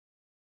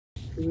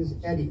Who is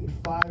Eddie?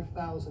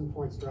 5,000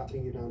 points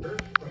dropping you down. From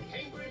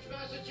Cambridge,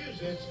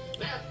 Massachusetts,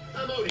 Matt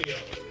Amodio.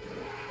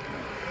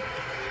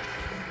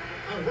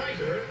 A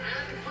writer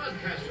and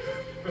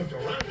podcaster from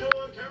Toronto,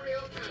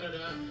 Ontario,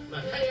 Canada,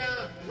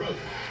 Matea Roach.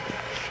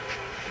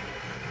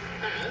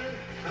 And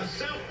a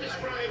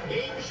self-described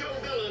game show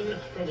villain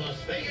from Las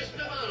Vegas,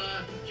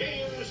 Nevada,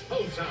 James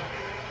Hosow.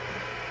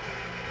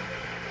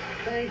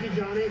 Thank you,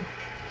 Johnny.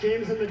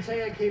 James and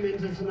Matea came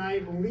into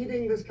tonight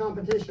leading this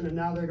competition, and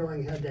now they're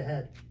going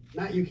head-to-head.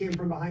 Matt, you came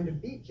from behind to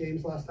beat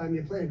James last time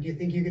you played. Do you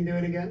think you can do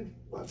it again?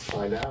 Let's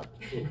find out.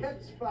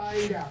 Let's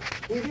find out.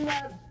 We do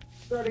that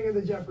starting in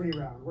the Jeopardy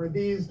round, where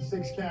these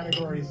 6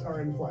 categories are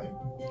in play.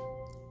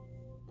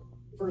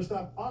 First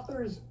up,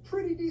 authors'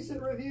 pretty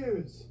decent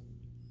reviews.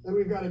 Then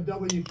we've got a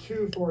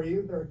W2 for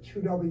you. There are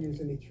 2 W's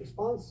in each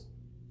response.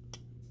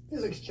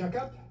 Physics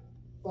checkup,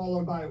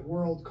 followed by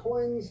world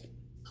coins,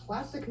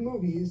 classic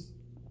movies,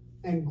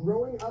 and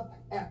growing up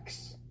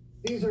X.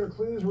 These are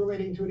clues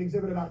relating to an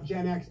exhibit about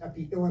Gen X at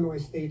the Illinois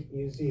State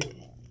Museum.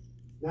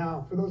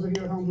 Now, for those of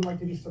you at home who like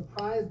to be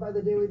surprised by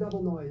the Daily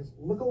Double Noise,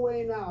 look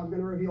away now. I'm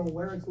going to reveal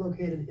where it's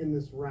located in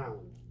this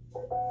round.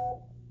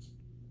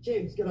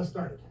 James, get us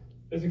started.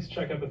 Physics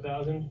checkup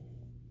 1,000.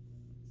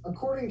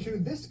 According to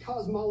this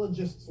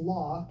cosmologist's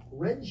law,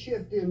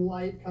 redshift in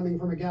light coming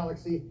from a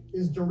galaxy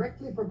is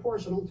directly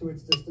proportional to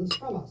its distance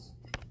from us.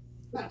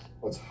 Matt.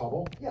 What's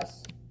Hubble?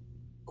 Yes.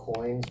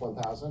 Coins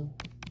 1,000.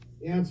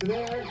 The answer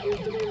there is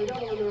the Daily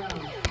Double in the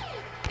round.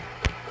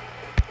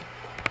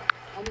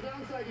 On the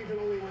downside, you can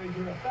only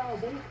wager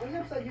 1,000. On the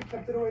upside, you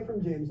kept it away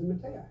from James and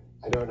Matea.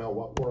 I don't know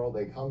what world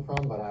they come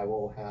from, but I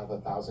will have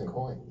 1,000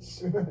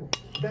 coins.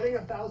 Betting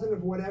 1,000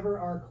 of whatever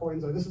our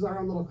coins are. This is our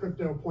own little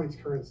crypto points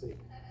currency.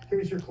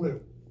 Here's your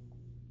clue.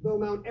 Though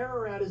Mount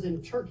Ararat is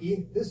in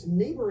Turkey, this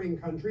neighboring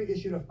country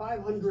issued a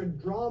 500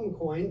 dram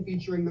coin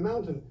featuring the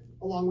mountain,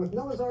 along with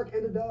Noah's Ark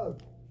and a dove.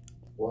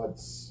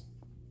 What's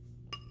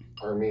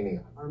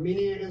Armenia?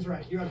 Armenia is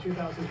right. You have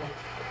 2,000 points.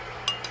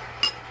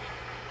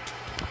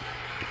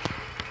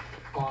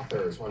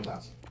 Authors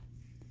 1,000.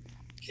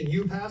 Can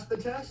you pass the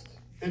test?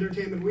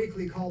 Entertainment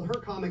Weekly called her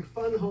comic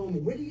Fun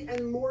Home witty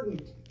and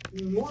mordant.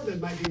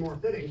 Morbid might be more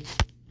fitting.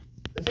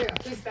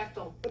 Matea. Who's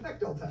Bechtel? The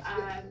Bechdel test.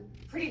 Yes.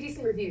 Pretty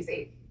decent reviews,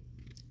 8.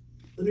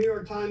 The New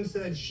York Times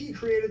said she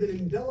created an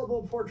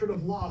indelible portrait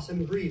of loss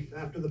and grief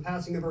after the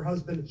passing of her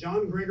husband,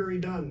 John Gregory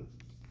Dunn.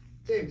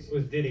 James. It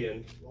was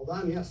Didion. Well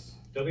done, yes.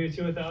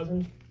 W2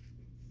 1,000.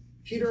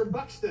 Peter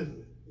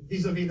Buxton,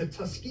 vis-a-vis the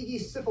Tuskegee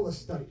syphilis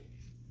study.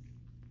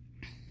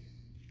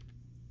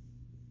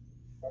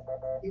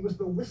 He was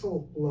the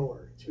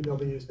whistleblower. 2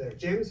 W's there.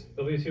 James?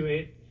 W2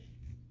 8.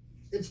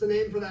 It's the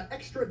name for that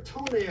extra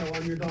toenail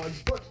on your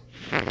dog's foot.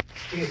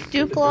 James.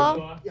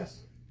 Duplo.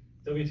 Yes.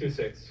 W2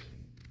 6.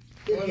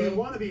 If you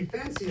want to be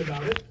fancy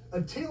about it, a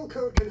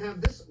tailcoat can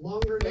have this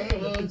longer name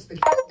that fits the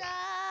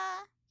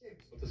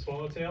James. What's a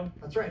swallowtail?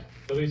 That's right.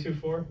 W2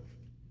 4.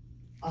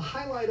 A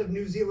highlight of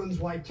New Zealand's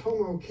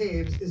Waitomo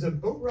Caves is a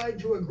boat ride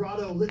to a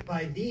grotto lit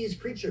by these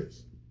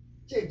creatures.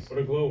 James. What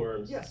are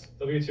glowworms? Yes.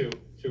 W2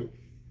 2.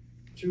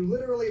 To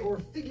literally or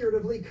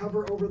figuratively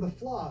cover over the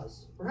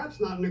flaws. Perhaps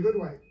not in a good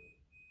way.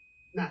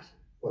 Matt.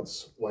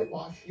 What's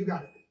whitewash? You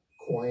got it.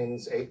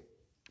 Coins 8.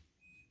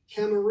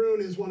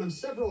 Cameroon is one of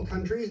several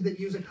countries that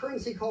use a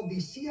currency called the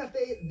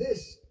CFA.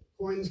 This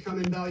coins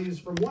come in values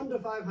from 1 to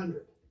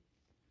 500.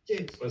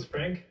 James. What's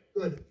franc?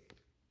 Good.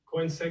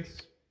 Coin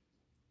 6.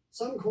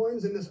 Some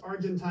coins in this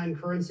Argentine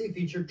currency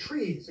feature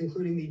trees,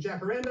 including the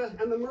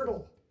jacaranda and the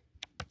myrtle.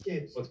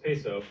 James. What's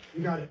peso?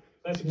 You got it.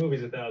 Classic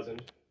movies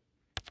 1,000.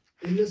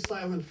 In this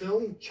silent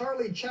film,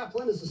 Charlie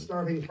Chaplin, as a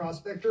starving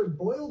prospector,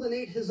 boiled and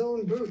ate his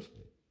own boot,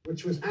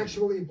 which was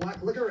actually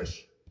black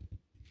licorice.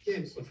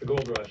 James. What's the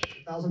gold rush?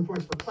 1,000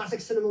 points for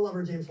classic cinema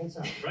lover James Holtz.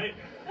 Right.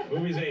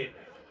 Movies 8.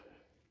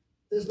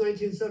 This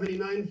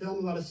 1979 film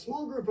about a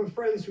small group of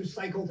friends who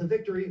cycle to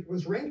victory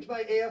was ranked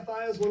by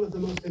AFI as one of the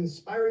most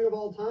inspiring of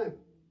all time.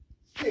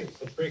 James.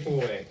 What's Breaking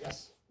Away?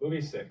 Yes.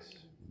 Movie 6.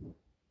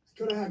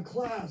 Could have had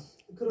class.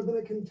 It could have been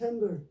a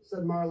contender, said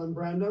Marlon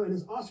Brando in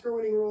his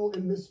Oscar-winning role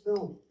in this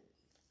film.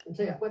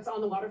 Matea. What's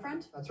On the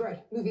Waterfront? That's right.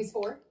 Movies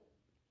 4.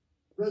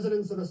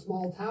 Residents of a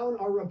small town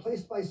are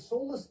replaced by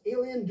soulless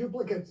alien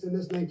duplicates in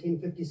this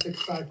 1956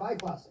 sci-fi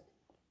classic.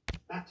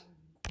 Matt.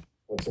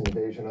 What's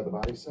Invasion of the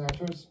Body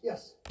Snatchers?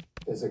 Yes.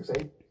 Physics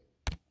 8.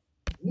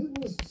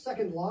 Newton's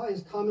second law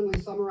is commonly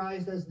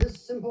summarized as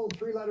this simple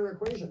 3-letter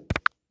equation.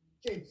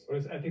 James. What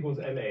is F equals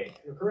MA?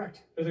 You're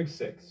correct. Physics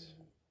 6.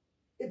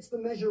 It's the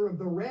measure of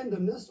the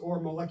randomness or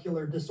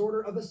molecular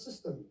disorder of a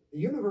system. The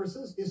universe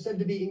is said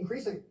to be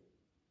increasing.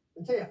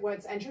 Matea.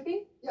 What's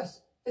entropy?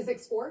 Yes.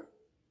 Physics 4.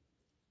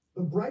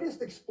 The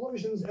brightest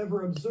explosions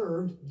ever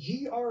observed,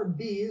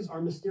 GRBs,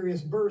 are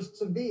mysterious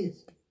bursts of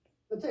these.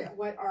 Matea.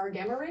 What are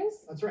gamma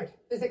rays? That's right.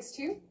 Physics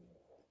 2.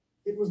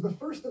 It was the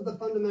first of the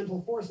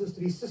fundamental forces to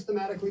be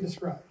systematically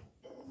described.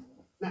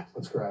 Matt.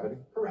 What's gravity?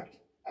 Correct.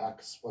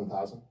 X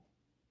 1000.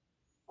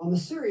 On the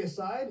serious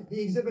side,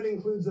 the exhibit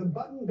includes a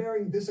button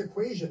bearing this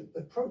equation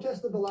that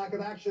protested the lack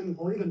of action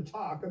or even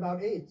talk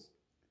about AIDS.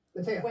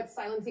 Matea. What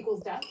silence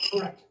equals death?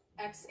 Correct.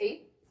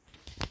 X8.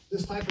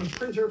 This type of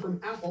printer from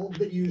Apple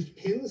that used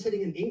pins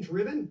hitting an inked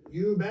ribbon?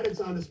 You bet it's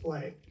on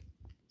display.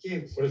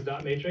 James. What is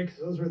dot matrix?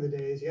 Those were the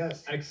days,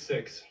 yes.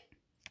 X6.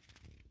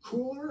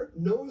 Cooler,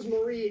 Nose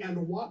Marie,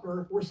 and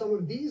Whopper were some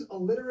of these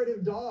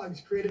alliterative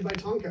dogs created by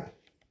Tonka.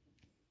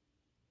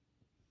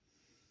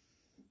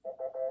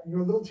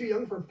 You're a little too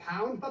young for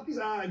pound puppies?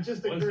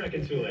 Just a 1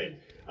 second too late.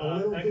 A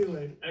little too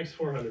late.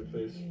 X400,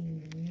 please.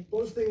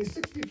 Boasting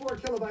 64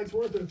 kilobytes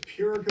worth of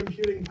pure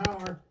computing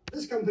power,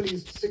 this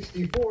company's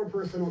 64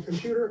 personal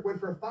computer went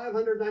for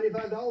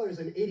 $595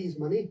 in 80s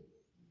money.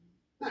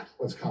 Matt.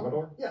 What's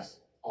Commodore? Yes.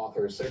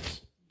 Author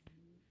 6.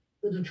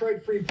 The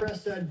Detroit Free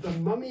Press said The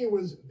Mummy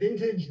was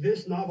vintage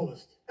this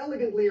novelist,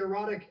 elegantly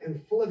erotic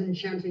and full of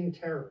enchanting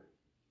terror.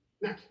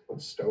 Matt.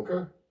 What's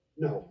Stoker?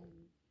 No.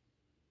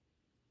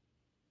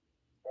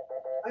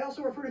 I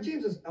also refer to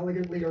James as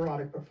elegantly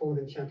erotic but full of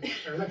enchanting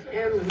terror. That's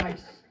Anne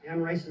Rice.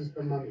 Anne Rice is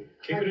The Mummy.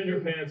 Keep it in your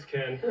pants,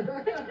 Ken.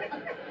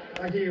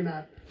 Back to you,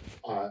 Matt.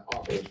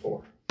 Author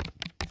 4.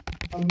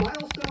 A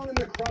milestone in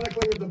the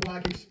chronicling of the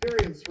Black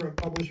experience, wrote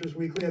Publishers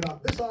Weekly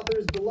about this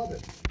author's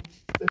beloved.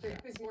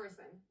 Who's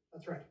Morrison?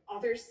 That's right.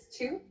 Authors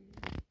 2.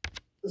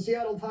 The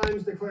Seattle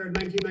Times declared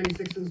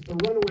 1996's The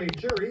Runaway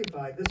Jury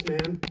by this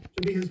man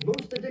to be his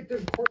most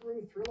addictive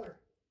courtroom thriller.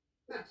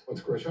 Matt.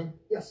 What's Grisham?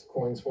 Yes.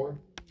 Coins 4.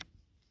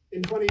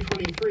 In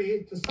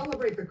 2023, to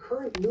celebrate the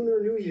current Lunar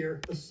New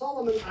Year, the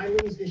Solomon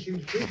Islands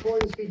issued 3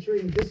 coins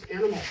featuring this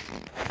animal.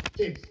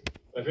 James.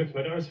 My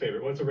daughter's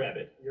favorite. What's a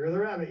rabbit? You're the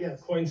rabbit,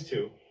 yes. Coins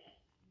 2.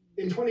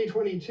 In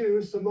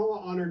 2022,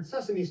 Samoa honored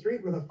Sesame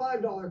Street with a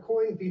 $5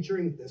 coin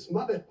featuring this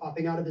Muppet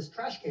popping out of his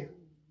trash can.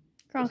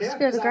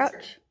 Oscar the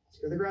Grouch.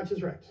 Oscar the Grouch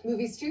is right.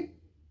 Movies 2.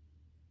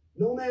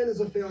 No man is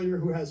a failure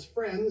who has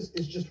friends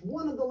is just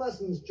one of the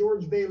lessons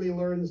George Bailey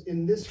learns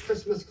in this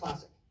Christmas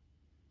classic.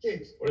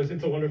 James. What is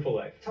It's a Wonderful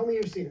Life? Tell me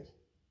you've seen it.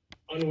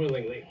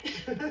 Unwillingly.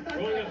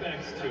 Growing up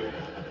X2.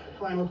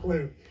 Final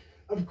clue.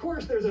 Of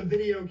course, there's a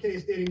video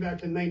case dating back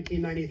to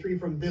 1993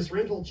 from this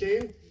rental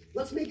chain.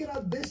 Let's make it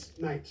a this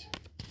night.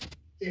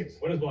 James.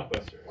 What is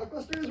Blockbuster?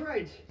 Blockbuster is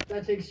right.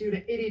 That takes you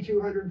to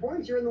 8,200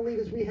 points. You're in the lead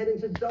as we head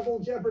into Double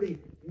Jeopardy.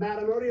 Matt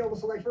Amodio will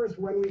select first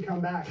when we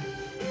come back.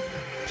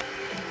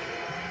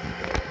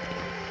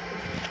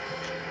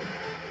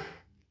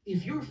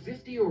 If you're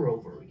 50 or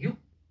over, you...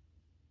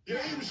 Game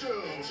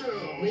show.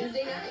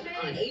 Wednesday night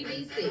on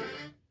ABC.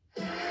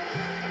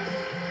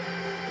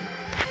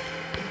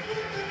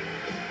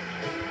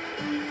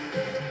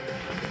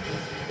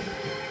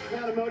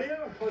 Matt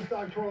Amodio, a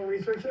postdoctoral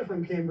researcher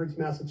from Cambridge,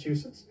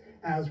 Massachusetts.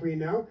 As we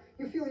know,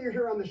 you feel you're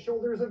here on the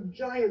shoulders of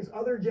giants,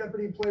 other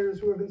Jeopardy players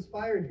who have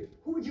inspired you.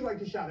 Who would you like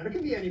to shout at? It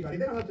can be anybody.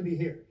 They don't have to be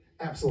here.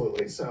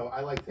 Absolutely. So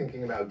I like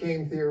thinking about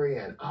game theory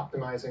and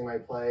optimizing my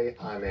play.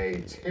 I'm a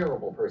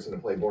terrible person to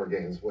play board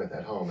games with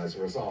at home as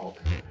a result.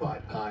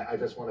 But I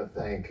just want to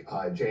thank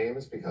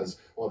James because,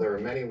 well, there are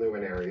many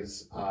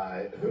luminaries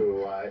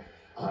who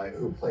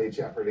play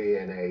Jeopardy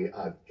in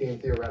a game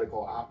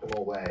theoretical,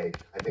 optimal way.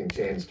 I think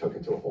James took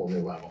it to a whole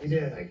new level. He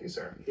did. So thank you,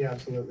 sir. He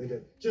absolutely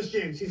did. Just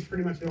James. He's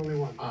pretty much the only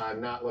one. I'm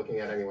not looking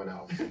at anyone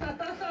else.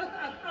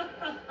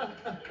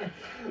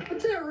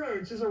 Matea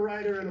Roach is a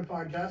writer and a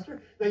podcaster.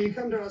 Now, you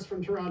come to us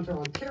from Toronto,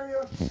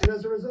 Ontario, and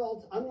as a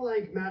result,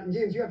 unlike Matt and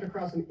James, you have to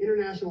cross an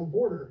international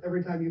border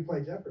every time you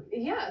play Jeopardy.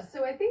 Yeah,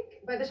 so I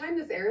think by the time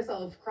this airs,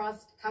 I'll have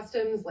crossed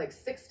customs like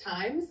 6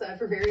 times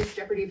for various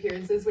Jeopardy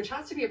appearances, which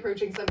has to be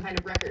approaching some kind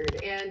of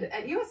record. And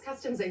at U.S.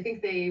 Customs, I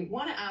think they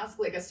want to ask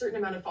like a certain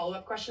amount of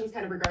follow-up questions,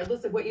 kind of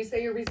regardless of what you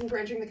say your reason for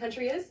entering the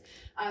country is.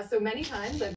 So many times I've